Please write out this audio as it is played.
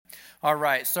All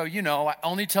right, so I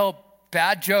only tell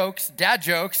dad jokes,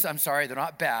 I'm sorry, they're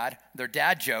not bad, they're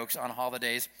dad jokes on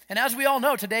holidays. And as we all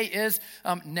know, today is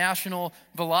National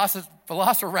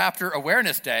Velociraptor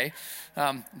Awareness Day.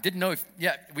 Didn't know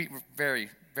very,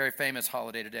 very famous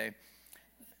holiday today.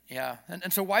 Yeah,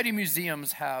 and so why do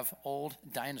museums have old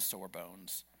dinosaur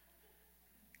bones?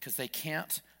 Because they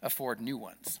can't afford new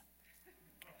ones.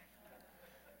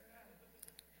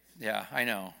 Yeah, I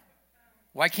know.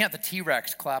 Why can't the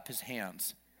T-Rex clap his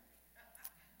hands?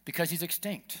 Because he's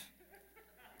extinct.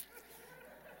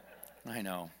 I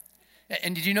know.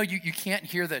 And did you know you can't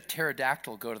hear the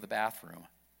pterodactyl go to the bathroom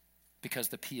because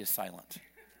the P is silent?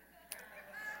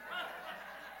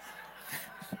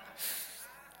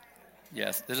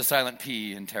 Yes, there's a silent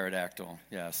P in pterodactyl,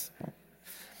 yes.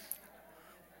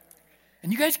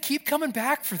 And you guys keep coming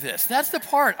back for this. That's the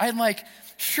part. I'm like,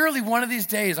 surely one of these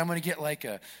days I'm going to get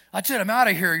that's it, I'm out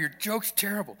of here. Your joke's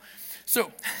terrible.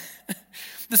 So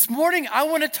this morning I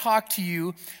want to talk to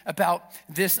you about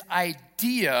this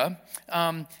idea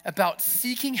about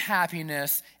seeking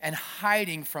happiness and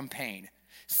hiding from pain.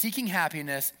 Seeking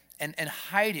happiness and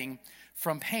hiding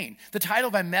from pain. The title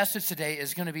of my message today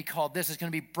is going to be called this. It's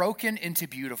going to be Broken into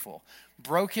Beautiful.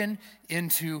 Broken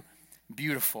into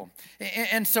Beautiful.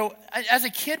 And so as a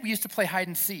kid, we used to play hide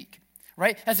and seek,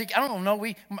 right? I don't know,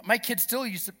 my kids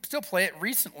still play it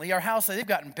recently. Our house, they've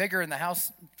gotten bigger, and the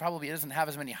house probably doesn't have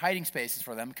as many hiding spaces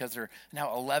for them because they're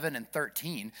now 11 and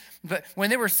 13. But when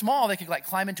they were small, they could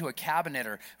climb into a cabinet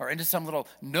or into some little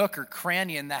nook or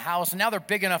cranny in the house, and now they're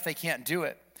big enough they can't do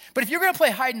it. But if you're going to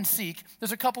play hide and seek,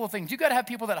 there's a couple of things. You got to have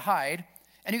people that hide,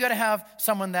 and you got to have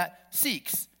someone that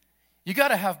seeks. You got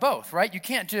to have both, right? You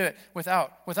can't do it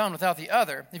without the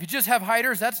other. If you just have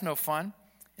hiders, that's no fun.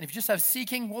 And if you just have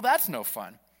seeking, well, that's no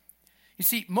fun. You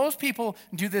see, most people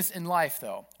do this in life,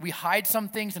 though. We hide some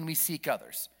things and we seek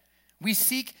others. We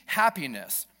seek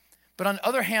happiness. But on the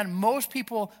other hand, most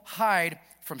people hide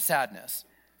from sadness.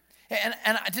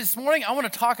 And this morning, I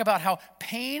want to talk about how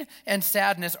pain and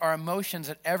sadness are emotions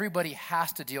that everybody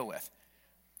has to deal with.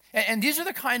 And these are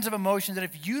the kinds of emotions that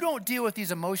if you don't deal with these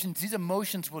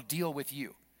emotions will deal with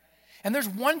you. And there's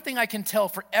one thing I can tell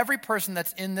for every person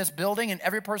that's in this building and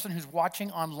every person who's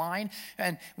watching online,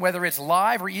 and whether it's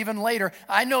live or even later,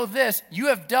 I know this: you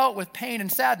have dealt with pain and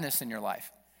sadness in your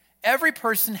life. Every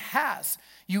person has.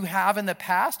 You have in the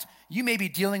past. You may be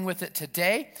dealing with it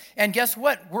today. And guess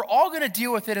what? We're all going to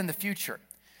deal with it in the future.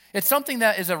 It's something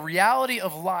that is a reality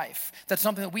of life. That's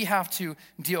something that we have to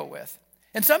deal with.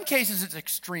 In some cases, it's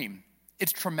extreme.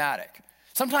 It's traumatic.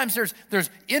 Sometimes there's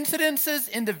incidences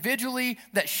individually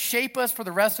that shape us for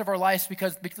the rest of our lives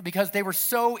because they were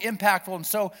so impactful and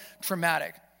so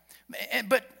traumatic.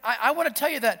 But I want to tell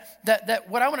you that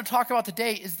what I want to talk about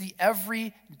today is the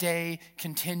everyday,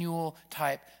 continual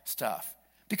type stuff.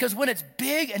 Because when it's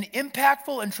big and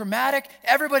impactful and traumatic,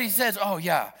 everybody says, oh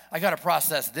yeah, I got to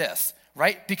process this,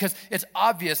 right? Because it's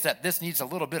obvious that this needs a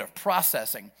little bit of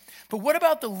processing. But what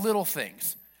about the little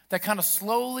things that kind of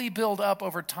slowly build up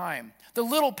over time? The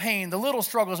little pain, the little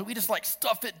struggles that we just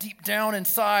stuff it deep down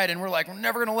inside, and we're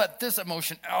never going to let this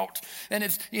emotion out. And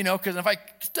it's, because if I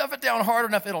stuff it down hard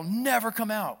enough, it'll never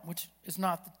come out, which is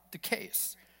not the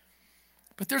case.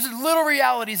 But there's little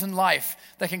realities in life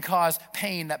that can cause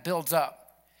pain that builds up.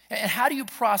 And how do you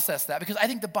process that? Because I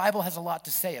think the Bible has a lot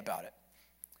to say about it.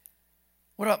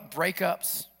 What about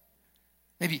breakups?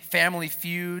 Maybe family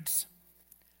feuds?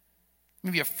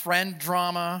 Maybe a friend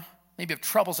drama? Maybe of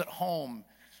troubles at home?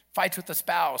 Fights with the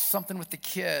spouse, something with the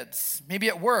kids. Maybe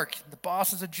at work, the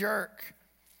boss is a jerk.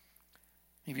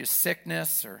 Maybe a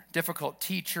sickness or difficult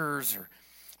teachers, or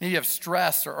maybe you have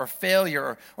stress or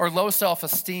failure or low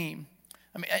self-esteem.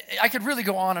 I mean, I could really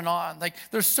go on and on.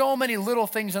 There's so many little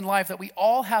things in life that we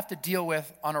all have to deal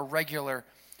with on a regular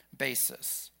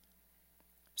basis.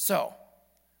 So,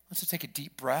 let's just take a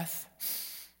deep breath.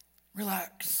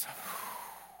 Relax.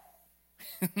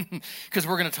 Because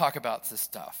we're going to talk about this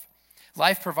stuff.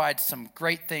 Life provides some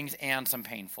great things and some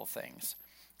painful things.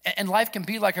 And life can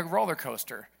be like a roller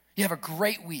coaster. You have a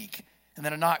great week and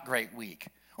then a not great week.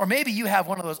 Or maybe you have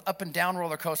one of those up and down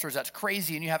roller coasters that's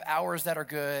crazy, and you have hours that are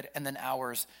good and then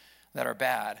hours that are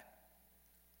bad.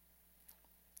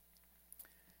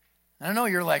 I know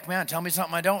you're like, man, tell me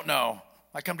something I don't know.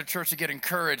 I come to church to get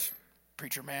encouraged.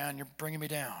 Preacher, man, you're bringing me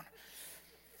down.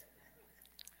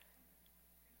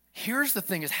 Here's the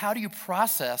thing is, how do you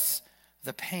process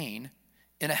the pain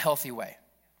in a healthy way?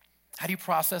 How do you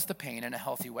process the pain in a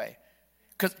healthy way?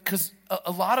 Because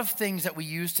a lot of things that we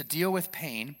use to deal with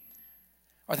pain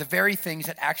are the very things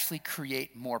that actually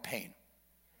create more pain.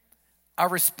 Our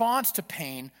response to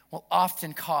pain will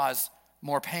often cause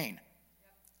more pain.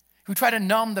 who try to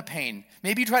numb the pain.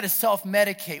 Maybe you try to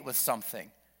self-medicate with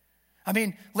something. I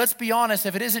mean, let's be honest,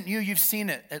 if it isn't you, you've seen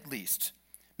it at least.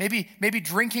 Maybe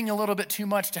drinking a little bit too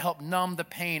much to help numb the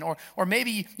pain, or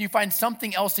maybe you find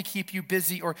something else to keep you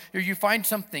busy, or you find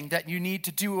something that you need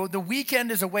to do. The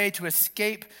weekend is a way to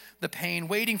escape the pain,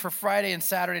 waiting for Friday and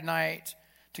Saturday night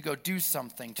to go do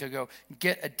something, to go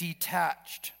get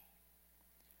detached.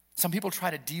 Some people try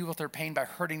to deal with their pain by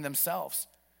hurting themselves.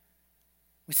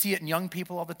 We see it in young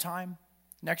people all the time.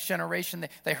 Next generation,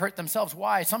 they hurt themselves.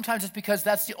 Why? Sometimes it's because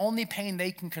that's the only pain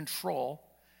they can control.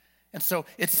 And so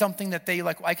it's something that they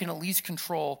like, I can at least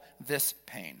control this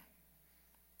pain.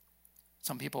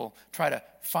 Some people try to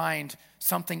find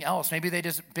something else. Maybe they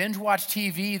just binge watch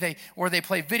TV, or they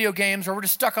play video games, or we're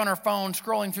just stuck on our phone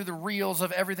scrolling through the reels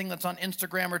of everything that's on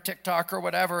Instagram or TikTok or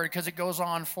whatever, because it goes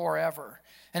on forever.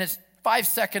 And it's 5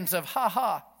 seconds of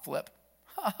flip,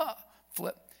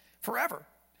 flip, forever.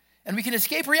 And we can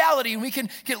escape reality, and we can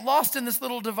get lost in this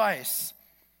little device.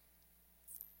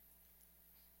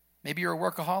 Maybe you're a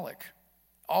workaholic,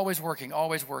 always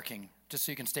working, just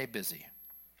so you can stay busy.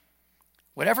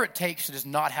 Whatever it takes to just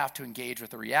not have to engage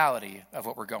with the reality of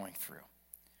what we're going through.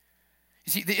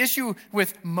 You see, the issue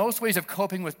with most ways of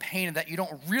coping with pain is that you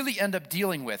don't really end up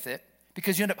dealing with it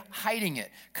because you end up hiding it,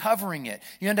 covering it.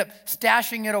 You end up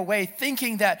stashing it away,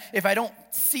 thinking that if I don't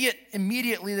see it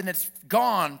immediately, then it's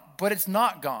gone, but it's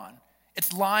not gone.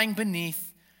 It's lying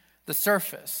beneath the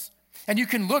surface. And you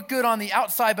can look good on the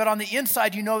outside, but on the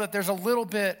inside, you know that there's a little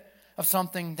bit of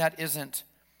something that isn't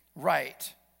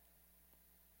right.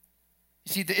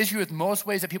 You see, the issue with most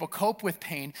ways that people cope with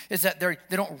pain is that they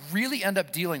don't really end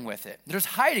up dealing with it. They're just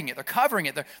hiding it. They're covering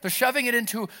it. They're shoving it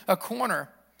into a corner.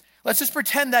 Let's just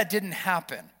pretend that didn't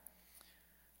happen.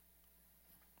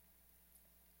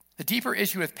 The deeper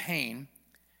issue with pain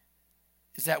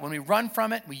is that when we run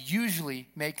from it, we usually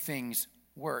make things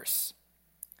worse.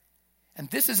 And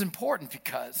this is important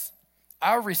because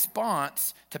our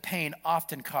response to pain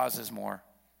often causes more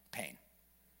pain.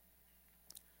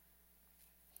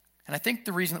 And I think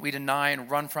the reason that we deny and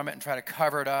run from it and try to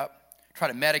cover it up, try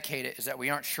to medicate it, is that we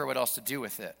aren't sure what else to do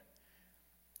with it.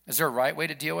 Is there a right way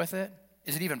to deal with it?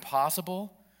 Is it even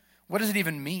possible? What does it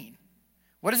even mean?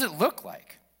 What does it look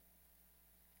like?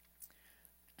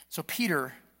 So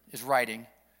Peter is writing.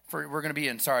 We're going to be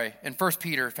in 1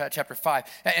 Peter chapter 5.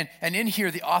 And in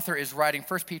here, the author is writing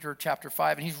 1 Peter chapter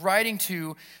 5, and he's writing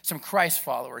to some Christ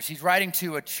followers. He's writing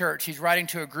to a church. He's writing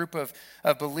to a group of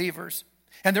believers.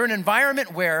 And they're in an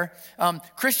environment where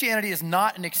Christianity is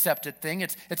not an accepted thing.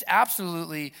 It's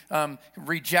absolutely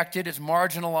rejected. It's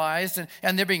marginalized.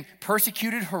 And they're being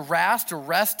persecuted, harassed,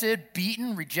 arrested,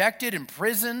 beaten, rejected,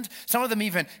 imprisoned. Some of them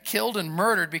even killed and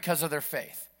murdered because of their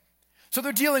faith. So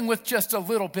they're dealing with just a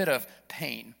little bit of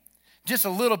pain, just a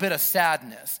little bit of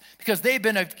sadness, because they've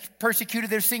been persecuted.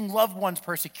 They're seeing loved ones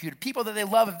persecuted. People that they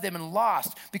love have been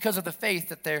lost because of the faith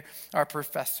that they are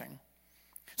professing.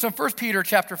 So in 1 Peter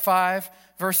chapter 5,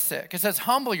 verse 6, it says,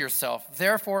 "Humble yourself,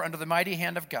 therefore, under the mighty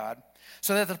hand of God,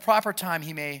 so that at the proper time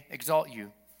he may exalt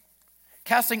you,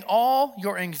 casting all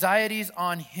your anxieties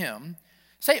on him."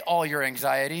 Say all your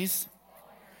anxieties.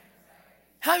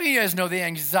 How many of you guys know the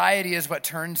anxiety is what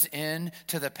turns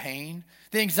into the pain?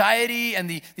 The anxiety and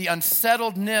the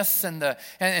unsettledness and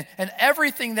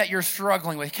everything that you're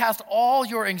struggling with. Cast all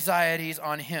your anxieties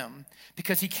on him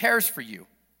because he cares for you.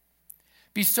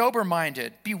 Be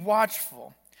sober-minded, be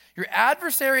watchful. Your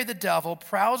adversary, the devil,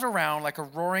 prowls around like a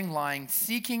roaring lion,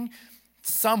 seeking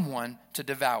someone to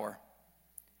devour.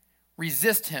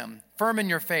 Resist him, firm in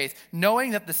your faith,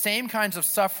 knowing that the same kinds of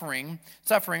suffering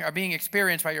are being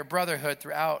experienced by your brotherhood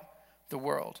throughout the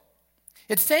world.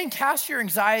 It's saying cast your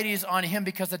anxieties on him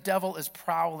because the devil is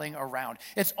prowling around.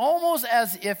 It's almost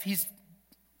as if he's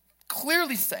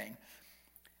clearly saying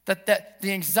that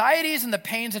the anxieties and the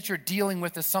pains that you're dealing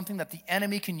with is something that the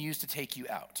enemy can use to take you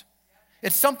out.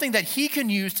 It's something that he can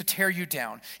use to tear you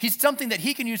down. He's something that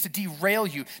he can use to derail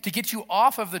you, to get you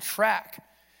off of the track.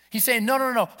 He's saying,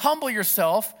 no, humble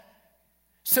yourself,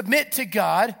 submit to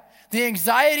God. The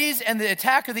anxieties and the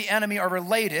attack of the enemy are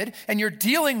related, and you're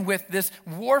dealing with this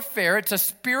warfare. It's a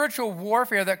spiritual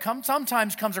warfare that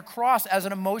sometimes comes across as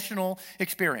an emotional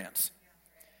experience.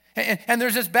 And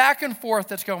there's this back and forth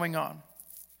that's going on.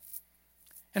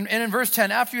 And in verse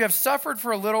 10, after you have suffered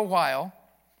for a little while,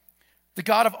 the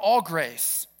God of all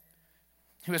grace,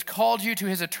 who has called you to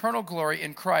his eternal glory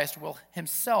in Christ, will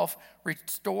himself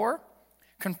restore,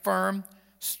 confirm,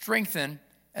 strengthen,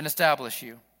 and establish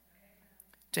you.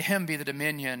 To him be the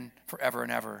dominion forever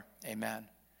and ever. Amen.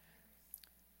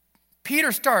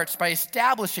 Peter starts by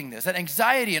establishing this, that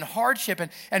anxiety and hardship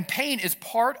and pain is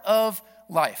part of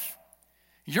life.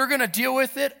 You're going to deal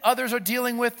with it. Others are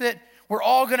dealing with it. We're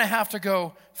all going to have to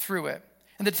go through it.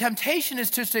 And the temptation is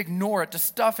just to ignore it, to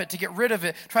stuff it, to get rid of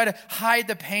it, try to hide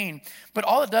the pain. But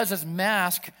all it does is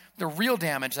mask the real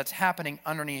damage that's happening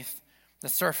underneath the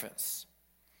surface.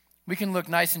 We can look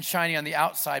nice and shiny on the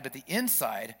outside, but the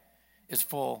inside is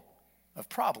full of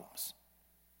problems.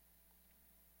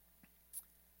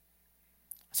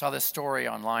 I saw this story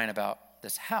online about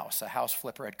this house. A house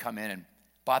flipper had come in and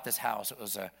bought this house. It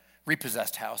was a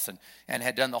repossessed house and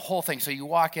had done the whole thing. So you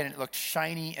walk in and it looked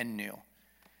shiny and new.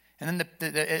 And then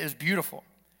it was beautiful.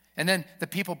 And then the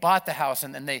people bought the house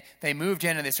and then they moved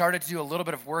in and they started to do a little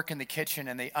bit of work in the kitchen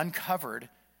and they uncovered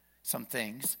some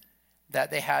things that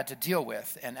they had to deal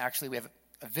with. And actually we have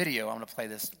a video. I'm going to play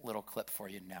this little clip for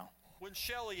you now. When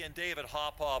Shelley and David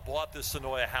Hopaw bought this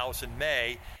Senoia house in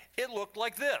May, it looked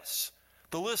like this.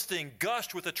 The listing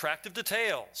gushed with attractive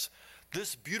details.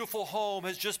 This beautiful home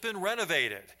has just been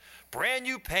renovated. Brand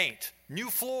new paint, new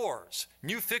floors,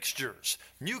 new fixtures,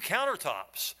 new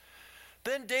countertops.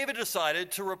 Then David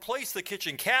decided to replace the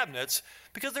kitchen cabinets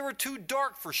because they were too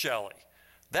dark for Shelley.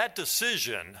 That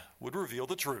decision would reveal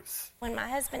the truth. When my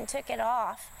husband took it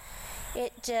off,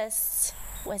 it just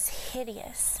was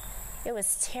hideous. It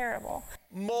was terrible.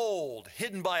 Mold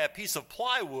hidden by a piece of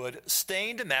plywood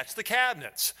stained to match the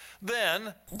cabinets.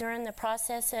 Then, during the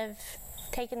process of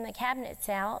taking the cabinets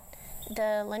out,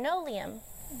 the linoleum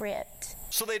ripped.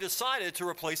 So they decided to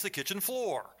replace the kitchen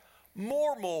floor.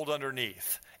 More mold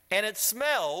underneath. And it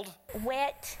smelled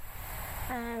wet,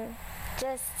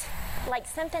 just like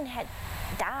something had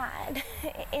died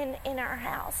in our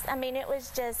house. I mean, it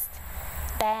was just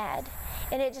bad.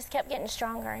 And it just kept getting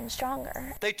stronger and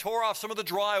stronger. They tore off some of the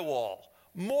drywall.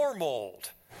 More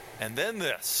mold. And then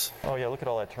this. Oh yeah, look at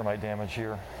all that termite damage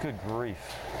here. Good grief.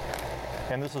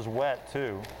 And this is wet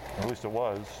too, at least it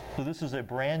was. So this is a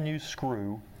brand new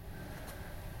screw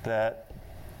that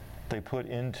they put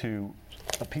into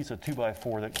a piece of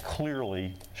 2x4 that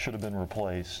clearly should have been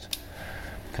replaced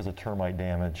because of termite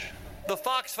damage. The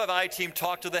Fox 5i team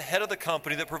talked to the head of the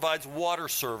company that provides water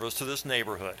service to this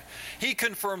neighborhood. He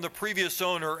confirmed the previous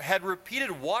owner had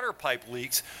repeated water pipe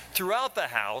leaks throughout the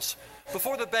house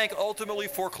before the bank ultimately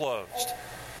foreclosed.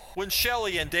 When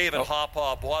Shelley and David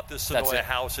Hopaw bought this Senoia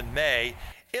house in May,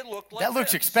 it looked like that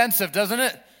looks expensive, doesn't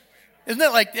it? Isn't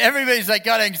it like everybody's like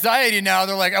got anxiety now?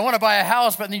 They're like, I want to buy a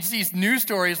house, but then you see news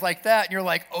stories like that, and you're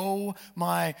like, oh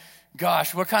my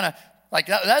gosh, what kind of, like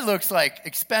that looks like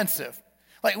expensive.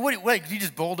 Like, what, do you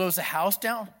just bulldoze a house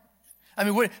down? I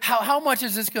mean, how much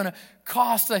is this going to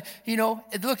cost? Like, you know,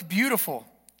 it looked beautiful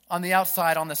on the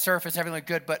outside, on the surface, everything looked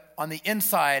good, but on the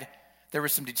inside, there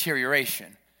was some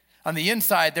deterioration. On the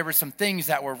inside, there were some things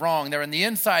that were wrong. On the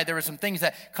inside, there were some things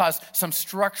that caused some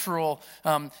structural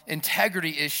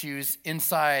integrity issues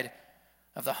inside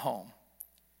of the home.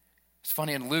 It's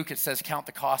funny, in Luke, it says, count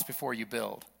the cost before you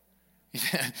build.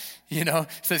 You know,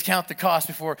 it says count the cost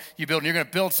before you build. And you're going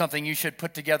to build something, you should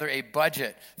put together a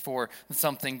budget for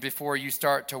something before you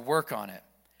start to work on it.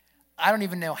 I don't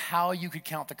even know how you could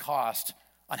count the cost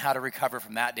on how to recover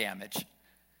from that damage.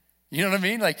 You know what I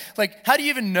mean? Like how do you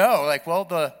even know? Like, well,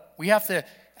 we have to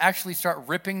actually start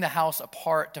ripping the house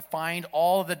apart to find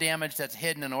all of the damage that's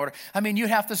hidden in order. I mean,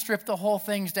 you'd have to strip the whole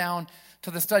things down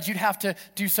to the studs. You'd have to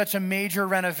do such a major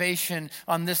renovation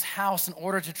on this house in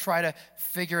order to try to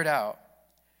figure it out.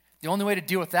 The only way to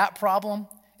deal with that problem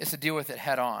is to deal with it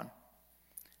head on.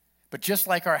 But just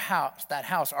like our house,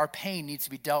 our pain needs to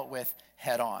be dealt with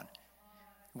head on.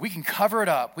 We can cover it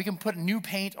up. We can put new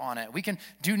paint on it. We can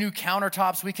do new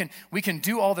countertops. We can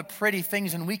do all the pretty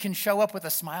things, and we can show up with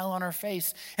a smile on our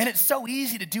face. And it's so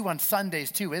easy to do on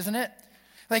Sundays too, isn't it?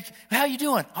 Like, how you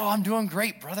doing? Oh, I'm doing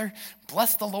great, brother.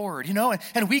 Bless the Lord, you know.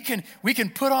 And we can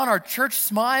put on our church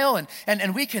smile,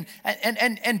 and we can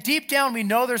and deep down we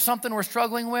know there's something we're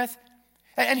struggling with.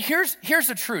 And here's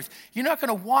the truth. You're not going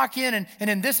to walk in and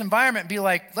in this environment be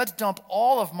like, let's dump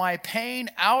all of my pain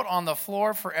out on the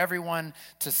floor for everyone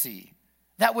to see.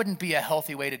 That wouldn't be a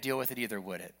healthy way to deal with it either,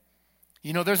 would it?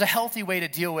 You know, there's a healthy way to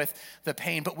deal with the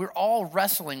pain, but we're all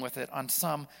wrestling with it on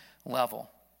some level.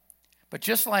 But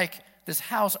just like this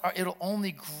house, it'll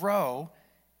only grow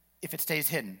if it stays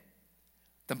hidden.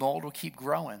 The mold will keep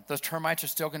growing. Those termites are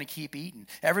still going to keep eating.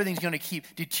 Everything's going to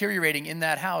keep deteriorating in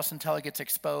that house until it gets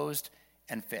exposed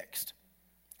and fixed.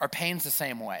 Our pain's the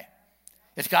same way.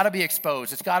 It's got to be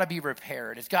exposed. It's got to be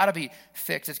repaired. It's got to be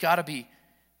fixed. It's got to be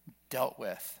dealt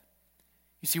with.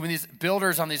 You see, when these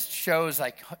builders on these shows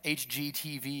like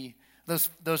HGTV,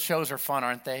 those shows are fun,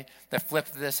 aren't they? They flip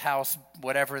this house,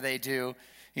 whatever they do,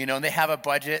 you know, and they have a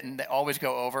budget and they always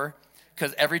go over.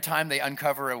 because every time they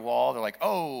uncover a wall, they're like,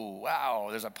 oh, wow,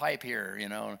 there's a pipe here,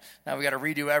 Now we got to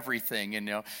redo everything,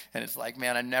 And it's like,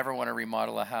 man, I never want to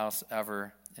remodel a house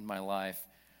ever in my life.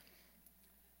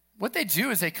 What they do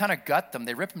is they kind of gut them.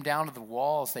 They rip them down to the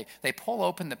walls. They pull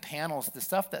open the panels, the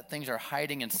stuff that things are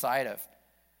hiding inside of.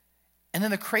 And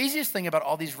then the craziest thing about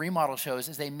all these remodel shows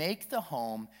is they make the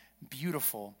home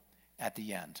beautiful at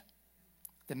the end.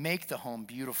 They make the home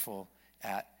beautiful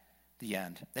at the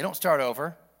end. They don't start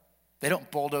over. They don't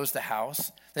bulldoze the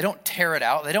house. They don't tear it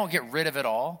out. They don't get rid of it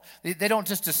all. They don't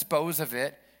just dispose of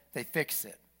it. They fix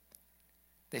it.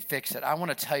 They fix it. I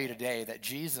want to tell you today that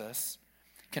Jesus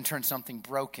can turn something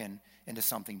broken into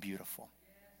something beautiful.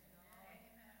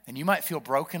 And you might feel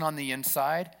broken on the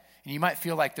inside, and you might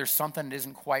feel like there's something that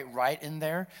isn't quite right in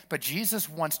there, but Jesus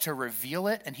wants to reveal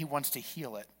it, and he wants to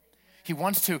heal it. He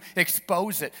wants to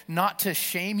expose it, not to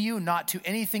shame you, not to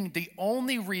anything. The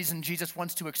only reason Jesus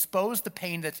wants to expose the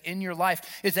pain that's in your life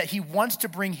is that he wants to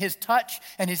bring his touch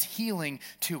and his healing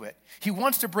to it. He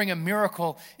wants to bring a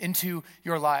miracle into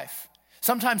your life.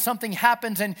 Sometimes something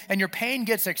happens and your pain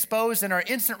gets exposed, and our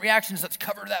instant reaction is, let's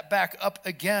cover that back up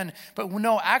again. But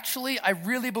no, actually, I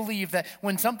really believe that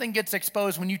when something gets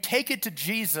exposed, when you take it to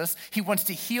Jesus, he wants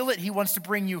to heal it. He wants to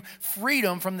bring you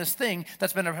freedom from this thing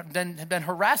that's been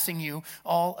harassing you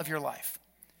all of your life.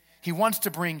 He wants to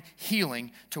bring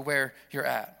healing to where you're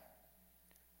at.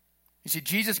 You see,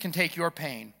 Jesus can take your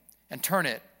pain and turn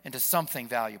it into something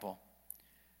valuable.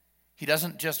 He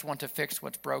doesn't just want to fix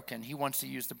what's broken. He wants to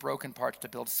use the broken parts to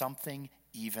build something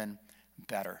even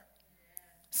better,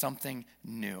 something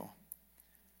new.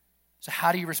 So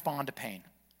how do you respond to pain?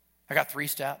 I got 3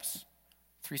 steps,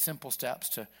 3 simple steps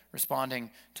to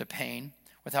responding to pain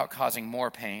without causing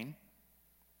more pain.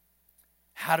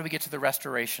 How do we get to the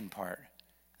restoration part?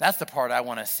 That's the part I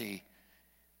want to see.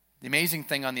 The amazing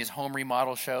thing on these home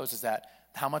remodel shows is that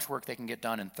how much work they can get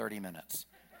done in 30 minutes.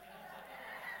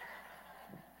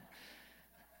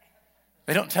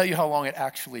 They don't tell you how long it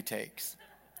actually takes.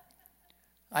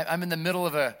 I'm in the middle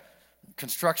of a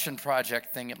construction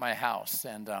project thing at my house,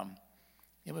 and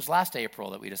it was last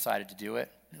April that we decided to do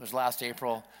it. It was last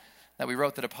April that we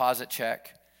wrote the deposit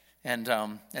check, and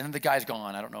then the guy's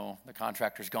gone. I don't know, the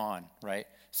contractor's gone, right?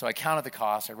 So I counted the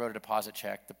costs. I wrote a deposit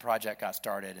check. The project got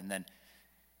started, and then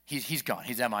he's gone.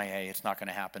 He's MIA. It's not going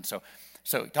to happen. So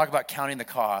talk about counting the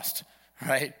cost,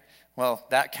 right? Well,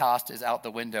 that cost is out the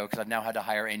window because I've now had to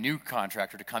hire a new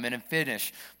contractor to come in and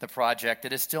finish the project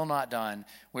that is still not done.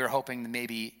 We were hoping that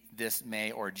maybe this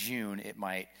May or June it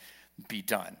might be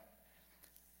done.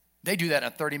 They do that in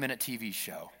a 30-minute TV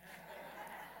show.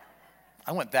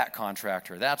 I want that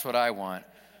contractor. That's what I want.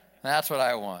 That's what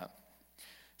I want.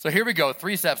 So here we go.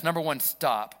 3 steps. Number 1,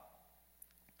 stop.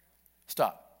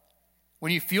 Stop.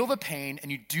 When you feel the pain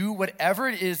and you do whatever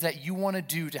it is that you want to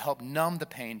do to help numb the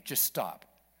pain, just stop.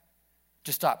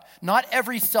 Just stop. Not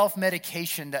every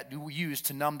self-medication that you use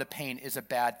to numb the pain is a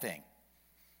bad thing,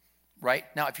 right?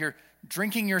 Now, if you're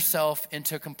drinking yourself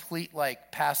into complete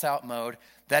pass out mode,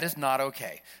 that is not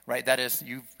okay, right? That is,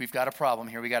 we've got a problem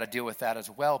here. We got to deal with that as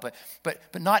well.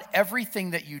 But not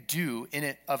everything that you do in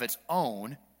it of its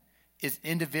own is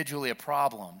individually a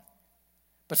problem.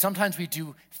 But sometimes we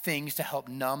do things to help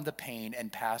numb the pain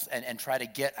and pass and try to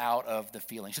get out of the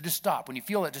feeling. So just stop. When you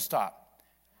feel it, just stop.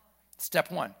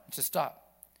 Step 1, just stop.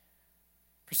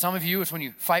 For some of you, it's when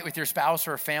you fight with your spouse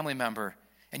or a family member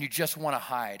and you just want to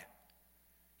hide.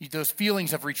 Those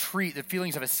feelings of retreat, the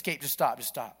feelings of escape, just stop.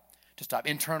 Just stop.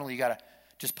 Internally, you got to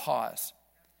just pause.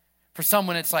 For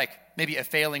someone, it's like maybe a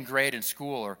failing grade in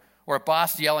school or a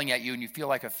boss yelling at you and you feel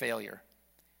like a failure.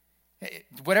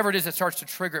 Whatever it is that starts to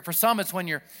trigger it. For some, it's when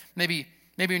you're maybe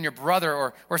when your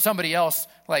brother or somebody else,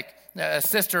 like a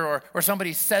sister or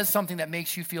somebody says something that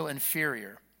makes you feel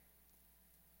inferior.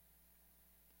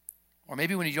 Or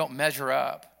maybe when you don't measure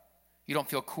up, you don't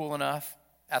feel cool enough,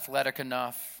 athletic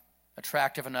enough,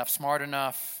 attractive enough, smart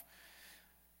enough.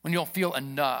 When you don't feel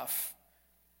enough,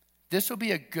 this will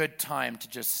be a good time to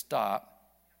just stop.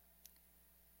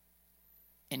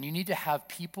 And you need to have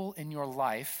people in your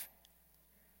life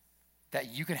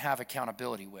that you can have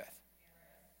accountability with.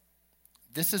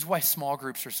 This is why small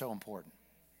groups are so important.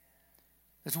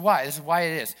 This is why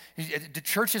it is. The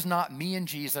church is not me and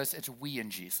Jesus, it's we and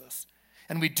Jesus.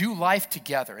 And we do life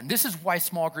together. And this is why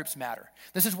small groups matter.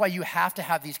 This is why you have to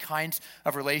have these kinds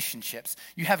of relationships.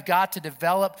 You have got to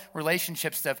develop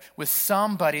relationships with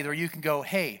somebody where you can go,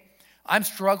 hey, I'm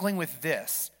struggling with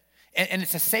this. And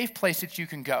it's a safe place that you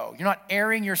can go. You're not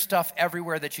airing your stuff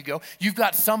everywhere that you go. You've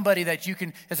got somebody that you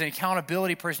can, as an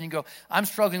accountability person, you go, I'm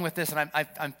struggling with this and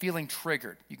I'm feeling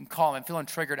triggered. You can call them, I'm feeling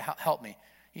triggered, help me.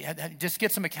 Just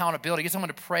get some accountability. Get someone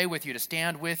to pray with you, to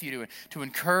stand with you, to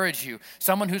encourage you.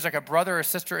 Someone who's like a brother or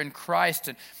sister in Christ,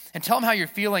 and tell them how you're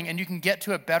feeling, and you can get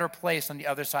to a better place on the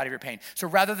other side of your pain. So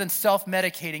rather than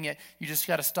self-medicating it, you just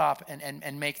got to stop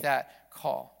and make that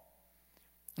call.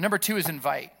 Number 2 is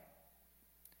invite.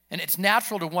 And it's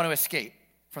natural to want to escape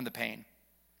from the pain.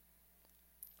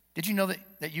 Did you know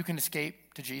that you can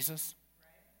escape to Jesus?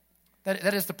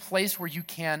 That is the place where you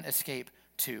can escape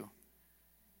to.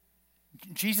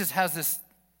 Jesus has this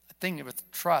thing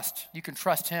with trust. You can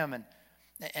trust him, and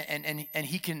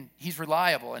he's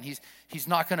reliable, and he's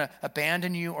not going to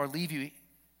abandon you or leave you.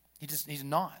 He's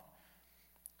not.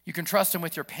 You can trust him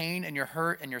with your pain and your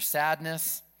hurt and your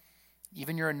sadness,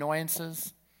 even your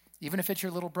annoyances. Even if it's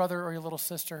your little brother or your little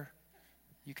sister,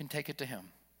 you can take it to him.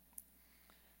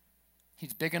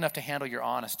 He's big enough to handle your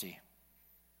honesty.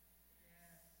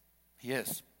 He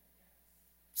is.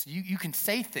 So you can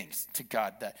say things to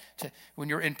God when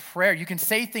you're in prayer, you can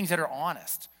say things that are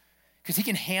honest because he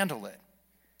can handle it.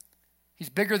 He's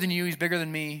bigger than you. He's bigger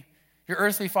than me. Your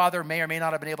earthly father may or may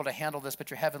not have been able to handle this, but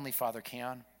your heavenly Father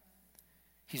can.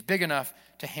 He's big enough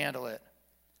to handle it.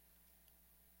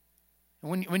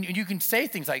 And when you can say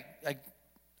things like,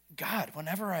 God,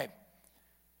 whenever I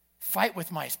fight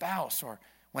with my spouse or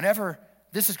whenever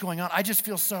this is going on, I just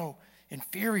feel so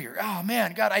inferior. Oh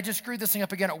man, God, I just screwed this thing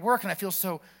up again at work and I feel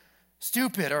so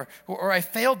stupid. Or I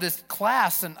failed this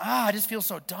class and I just feel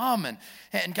so dumb.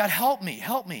 And God, help me.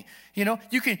 You know,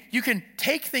 you can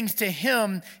take things to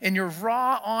him in your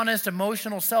raw, honest,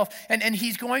 emotional self. And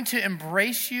he's going to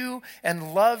embrace you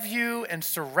and love you and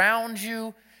surround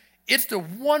you. It's the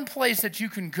one place that you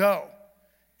can go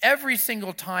every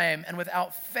single time, and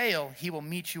without fail, he will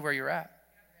meet you where you're at.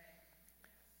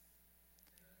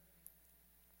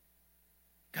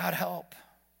 God, help.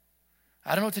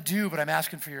 I don't know what to do, but I'm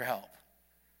asking for your help.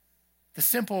 The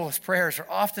simplest prayers are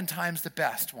oftentimes the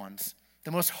best ones,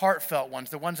 the most heartfelt ones,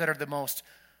 the ones that are the most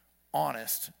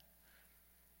honest.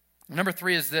 Number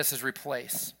 3 is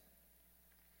replace.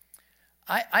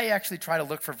 I actually try to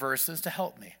look for verses to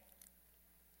help me,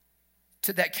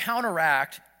 that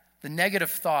counteract the negative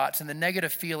thoughts and the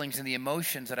negative feelings and the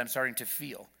emotions that I'm starting to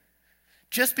feel.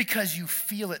 Just because you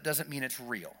feel it doesn't mean it's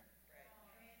real.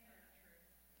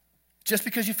 Just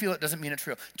because you feel it doesn't mean it's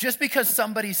real. Just because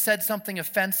somebody said something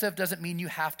offensive doesn't mean you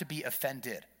have to be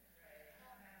offended.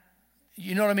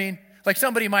 You know what I mean? Like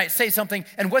somebody might say something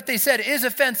and what they said is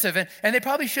offensive and they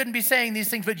probably shouldn't be saying these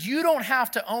things, but you don't have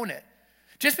to own it.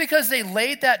 Just because they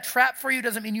laid that trap for you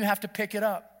doesn't mean you have to pick it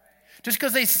up. Just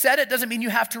because they said it doesn't mean you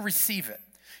have to receive it.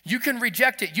 You can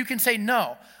reject it. You can say,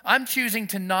 no, I'm choosing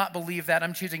to not believe that.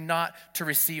 I'm choosing not to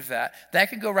receive that. That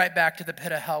can go right back to the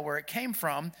pit of hell where it came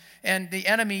from. And the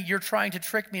enemy, you're trying to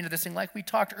trick me into this thing. Like we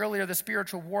talked earlier, the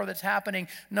spiritual war that's happening.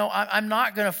 No, I'm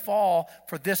not going to fall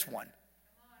for this one.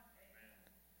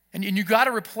 And you got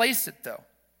to replace it, though.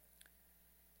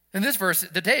 In this verse,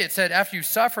 today it said, after you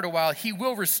suffered a while, he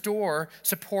will restore,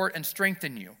 support, and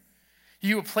strengthen you.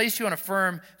 He will place you on a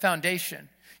firm foundation.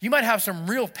 You might have some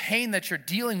real pain that you're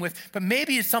dealing with, but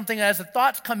maybe it's something as the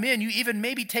thoughts come in, you even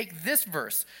maybe take this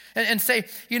verse and say,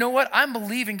 you know what? I'm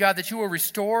believing, God, that you will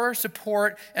restore,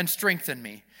 support, and strengthen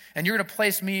me. And you're going to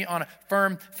place me on a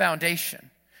firm foundation.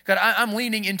 God, I'm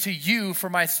leaning into you for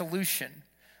my solution.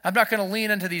 I'm not going to lean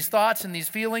into these thoughts and these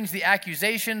feelings, the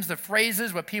accusations, the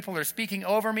phrases, what people are speaking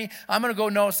over me. I'm going to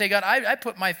go say, God, I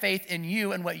put my faith in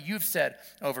you and what you've said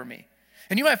over me.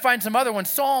 And you might find some other ones.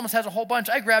 Psalms has a whole bunch.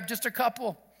 I grabbed just a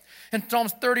couple. In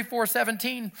Psalms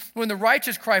 34:17, when the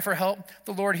righteous cry for help,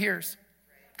 the Lord hears.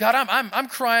 God, I'm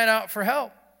crying out for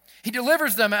help. He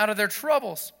delivers them out of their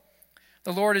troubles.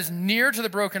 The Lord is near to the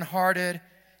brokenhearted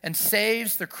and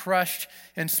saves the crushed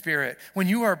in spirit. When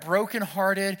you are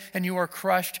brokenhearted and you are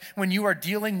crushed, when you are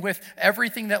dealing with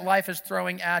everything that life is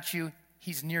throwing at you,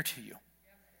 he's near to you.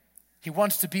 He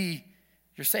wants to be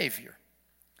your Savior.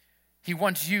 He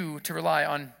wants you to rely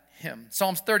on him.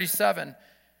 Psalms 37,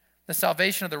 the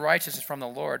salvation of the righteous is from the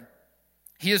Lord.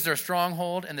 He is their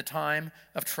stronghold in the time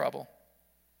of trouble.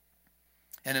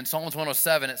 And in Psalms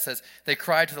 107, it says, they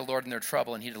cried to the Lord in their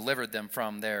trouble, and he delivered them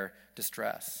from their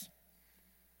distress.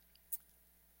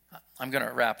 I'm going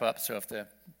to wrap up, so if the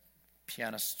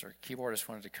pianist or keyboardist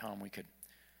wanted to come, we could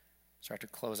start to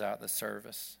close out the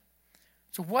service.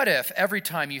 So what if every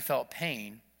time you felt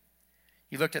pain,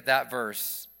 you looked at that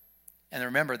verse and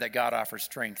remembered that God offers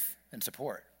strength and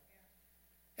support?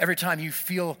 Every time you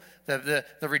feel the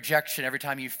rejection, every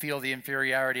time you feel the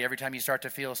inferiority, every time you start to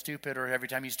feel stupid, or every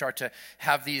time you start to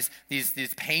have these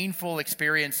painful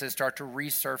experiences start to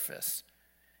resurface,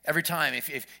 every time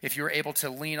if you're able to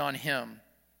lean on him,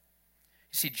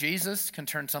 you see, Jesus can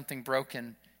turn something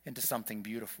broken into something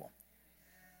beautiful.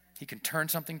 He can turn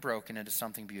something broken into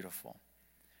something beautiful.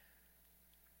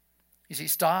 You see,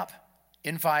 stop,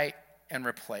 invite, and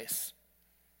replace.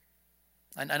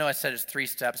 I know I said it's 3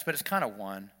 steps, but it's kind of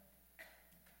one.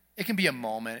 It can be a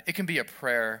moment. It can be a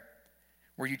prayer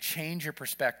where you change your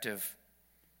perspective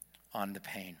on the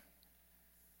pain.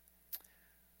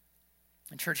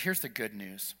 And church, here's the good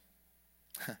news.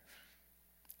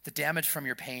 The damage from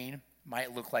your pain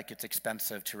might look like it's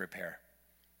expensive to repair.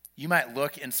 You might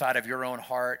look inside of your own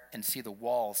heart and see the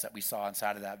walls that we saw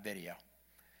inside of that video.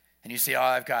 And you say, oh,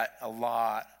 I've got a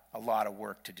lot of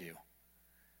work to do.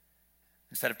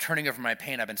 Instead of turning over my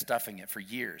pain, I've been stuffing it for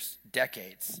years,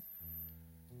 decades.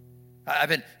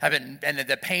 And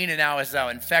the pain now has now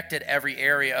infected every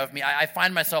area of me. I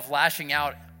find myself lashing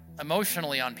out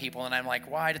emotionally on people, and I'm like,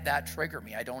 why did that trigger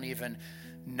me? I don't even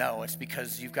know. It's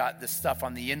because you've got this stuff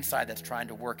on the inside that's trying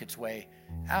to work its way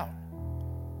out.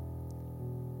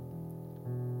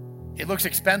 It looks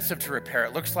expensive to repair.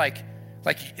 It looks like,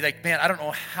 man, I don't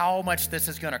know how much this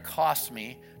is going to cost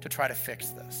me to try to fix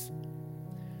this.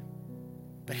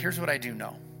 But here's what I do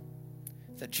know,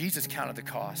 that Jesus counted the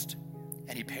cost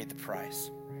and he paid the price.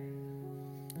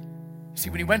 See,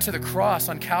 when he went to the cross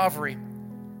on Calvary,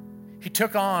 he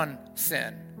took on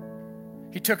sin.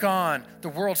 He took on the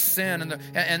world's sin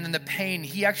and the pain.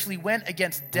 He actually went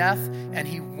against death and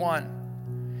he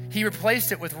won. He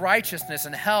replaced it with righteousness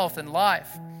and health and life.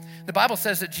 The Bible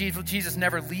says that Jesus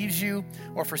never leaves you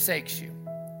or forsakes you.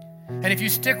 And if you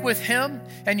stick with him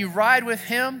and you ride with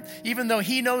him, even though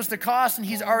he knows the cost and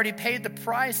he's already paid the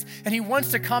price, and he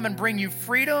wants to come and bring you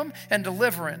freedom and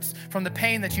deliverance from the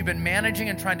pain that you've been managing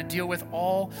and trying to deal with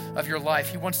all of your life.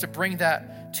 He wants to bring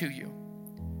that to you.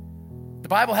 The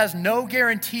Bible has no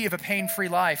guarantee of a pain-free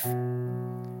life.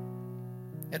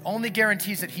 It only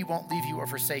guarantees that he won't leave you or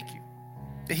forsake you,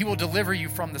 that he will deliver you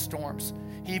from the storms.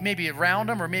 He may be around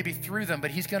them or maybe through them,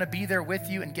 but he's going to be there with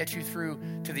you and get you through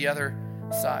to the other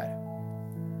side.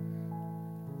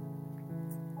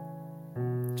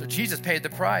 So Jesus paid the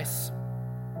price.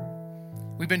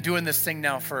 We've been doing this thing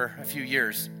now for a few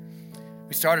years.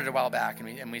 We started a while back,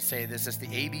 and we say this is the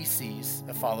ABCs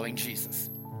of following Jesus.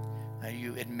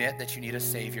 You admit that you need a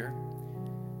Savior.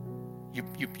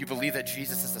 You believe that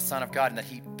Jesus is the Son of God and that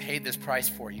he paid this price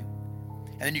for you.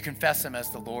 And then you confess him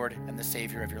as the Lord and the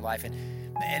Savior of your life.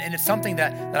 And it's something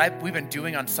that we've been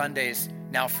doing on Sundays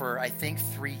now for, I think,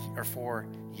 3 or 4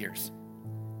 years.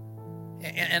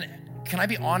 And can I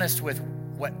be honest with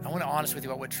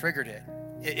what triggered it?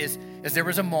 Is there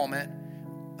was a moment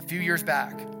a few years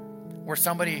back where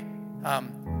somebody,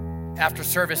 after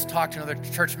service, talked to another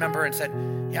church member and said,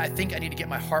 yeah, I think I need to get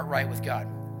my heart right with God.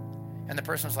 And the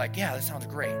person was like, yeah, that sounds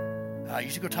great. You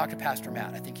should go talk to Pastor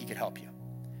Matt. I think he could help you.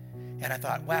 And I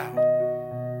thought,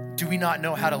 wow, do we not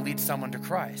know how to lead someone to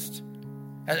Christ?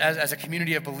 As a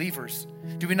community of believers,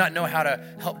 do we not know how to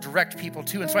help direct people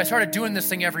to? And so I started doing this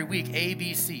thing every week,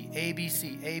 ABC,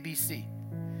 ABC, ABC.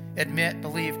 Admit,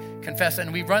 believe, confess,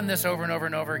 and we run this over and over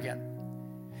and over again.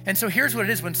 And so here's what it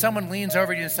is. When someone leans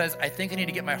over to you and says, I think I need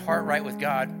to get my heart right with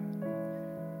God,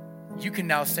 you can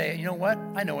now say, you know what?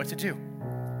 I know what to do.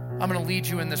 I'm going to lead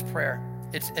you in this prayer.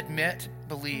 It's admit,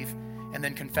 believe, and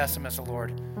then confess him as the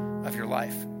Lord of your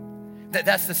life.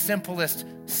 That's the simplest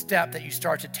step that you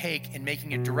start to take in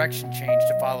making a direction change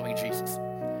to following Jesus.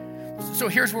 So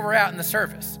here's where we're at in the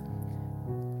service.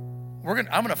 I'm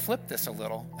going to flip this a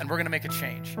little, and we're going to make a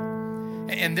change.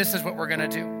 And this is what we're going to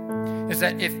do, is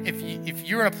that if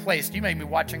you're in a place, you may be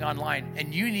watching online,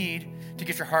 and you need to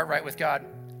get your heart right with God,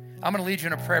 I'm going to lead you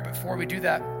in a prayer. But before we do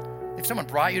that, if someone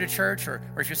brought you to church, or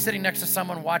if you're sitting next to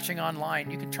someone watching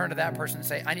online, you can turn to that person and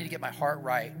say, I need to get my heart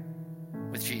right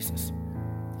with Jesus.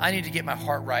 I need to get my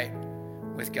heart right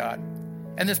with God.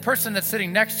 And this person that's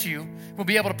sitting next to you will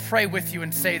be able to pray with you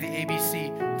and say the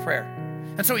ABC prayer.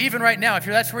 And so even right now, if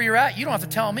that's where you're at, you don't have to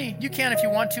tell me. You can if you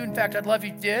want to. In fact, I'd love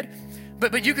you did.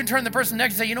 But you can turn to the person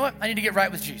next and say, you know what? I need to get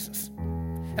right with Jesus.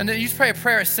 And then you just pray a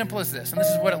prayer as simple as this. And this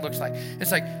is what it looks like.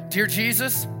 It's like, Dear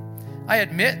Jesus, I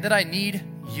admit that I need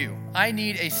you. I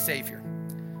need a Savior.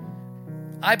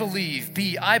 I believe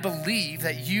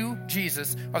that you,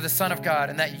 Jesus, are the Son of God,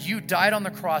 and that you died on the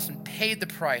cross and paid the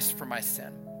price for my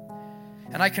sin.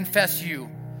 And I confess you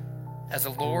as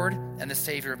the Lord and the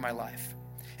Savior of my life.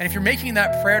 And if you're making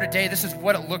that prayer today, this is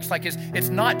what it looks like. It's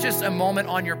not just a moment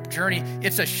on your journey.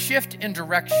 It's a shift in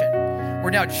direction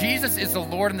where now Jesus is the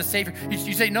Lord and the Savior.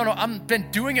 You say, no, I've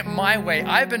been doing it my way.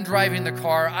 I've been driving the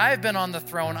car. I've been on the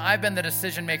throne. I've been the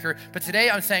decision maker. But today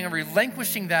I'm saying I'm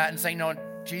relinquishing that and saying, no,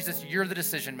 Jesus, you're the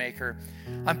decision maker.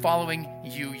 I'm following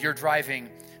you. You're driving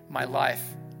my life.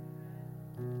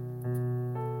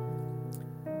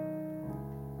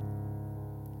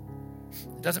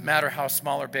 It doesn't matter how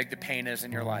small or big the pain is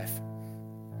in your life.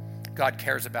 God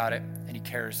cares about it, and he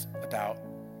cares about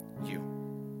you.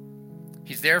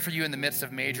 He's there for you in the midst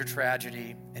of major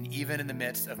tragedy and even in the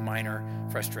midst of minor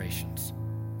frustrations.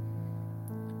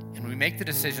 And when we make the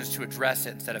decisions to address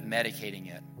it instead of medicating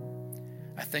it,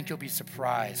 I think you'll be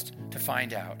surprised to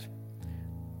find out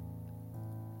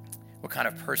what kind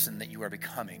of person that you are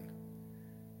becoming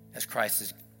as Christ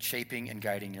is shaping and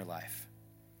guiding your life.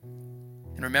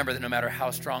 And remember that no matter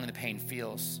how strong the pain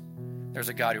feels, there's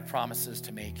a God who promises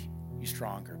to make you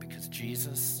stronger, because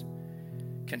Jesus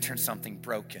can turn something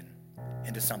broken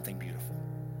into something beautiful.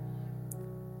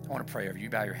 I want to pray over you.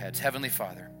 Bow your heads. Heavenly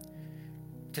Father,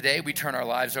 today we turn our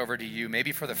lives over to you,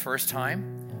 maybe for the first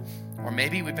time, or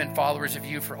maybe we've been followers of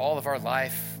you for all of our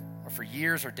life, or for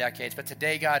years or decades. But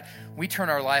today, God, we turn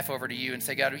our life over to you and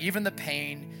say, God, even the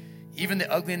pain, even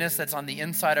the ugliness that's on the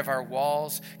inside of our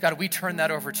walls, God, we turn that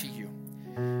over to you.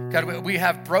 God, we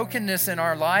have brokenness in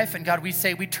our life, and God, we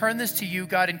say, we turn this to you,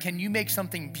 God, and can you make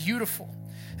something beautiful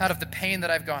out of the pain that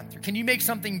I've gone through? Can you make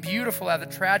something beautiful out of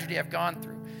the tragedy I've gone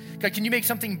through? God, can you make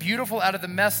something beautiful out of the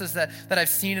messes that I've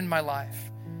seen in my life?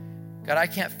 God, I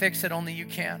can't fix it, only you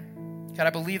can. God, I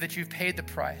believe that you've paid the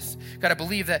price. God, I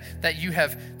believe that you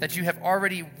have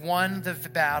already won the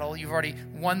battle. You've already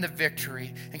won the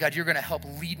victory. And God, you're going to help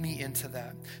lead me into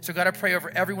that. So God, I pray over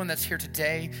everyone that's here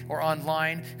today or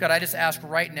online. God, I just ask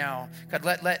right now, God,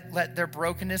 let their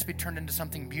brokenness be turned into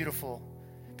something beautiful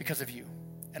because of you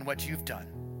and what you've done.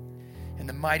 In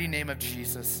the mighty name of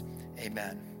Jesus,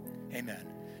 amen. Amen.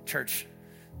 Church,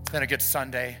 it's been a good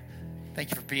Sunday.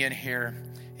 Thank you for being here,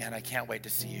 and I can't wait to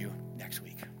see you next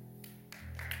week.